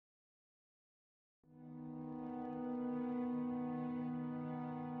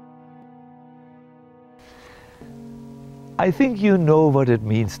I think you know what it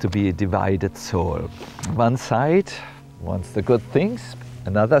means to be a divided soul. One side wants the good things,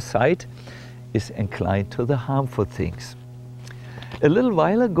 another side is inclined to the harmful things. A little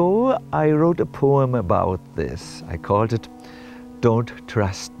while ago, I wrote a poem about this. I called it, "Don't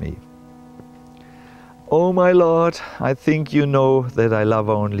Trust Me." Oh my Lord, I think you know that I love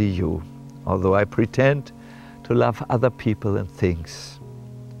only you, although I pretend to love other people and things.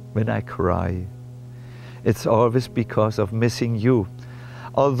 When I cry, it's always because of missing you,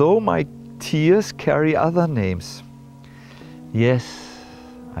 although my tears carry other names. Yes,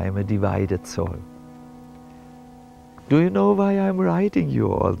 I am a divided soul. Do you know why I'm writing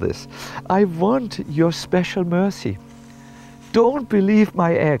you all this? I want your special mercy. Don't believe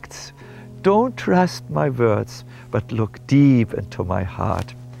my acts. Don't trust my words, but look deep into my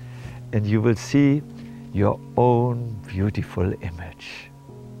heart, and you will see your own beautiful image.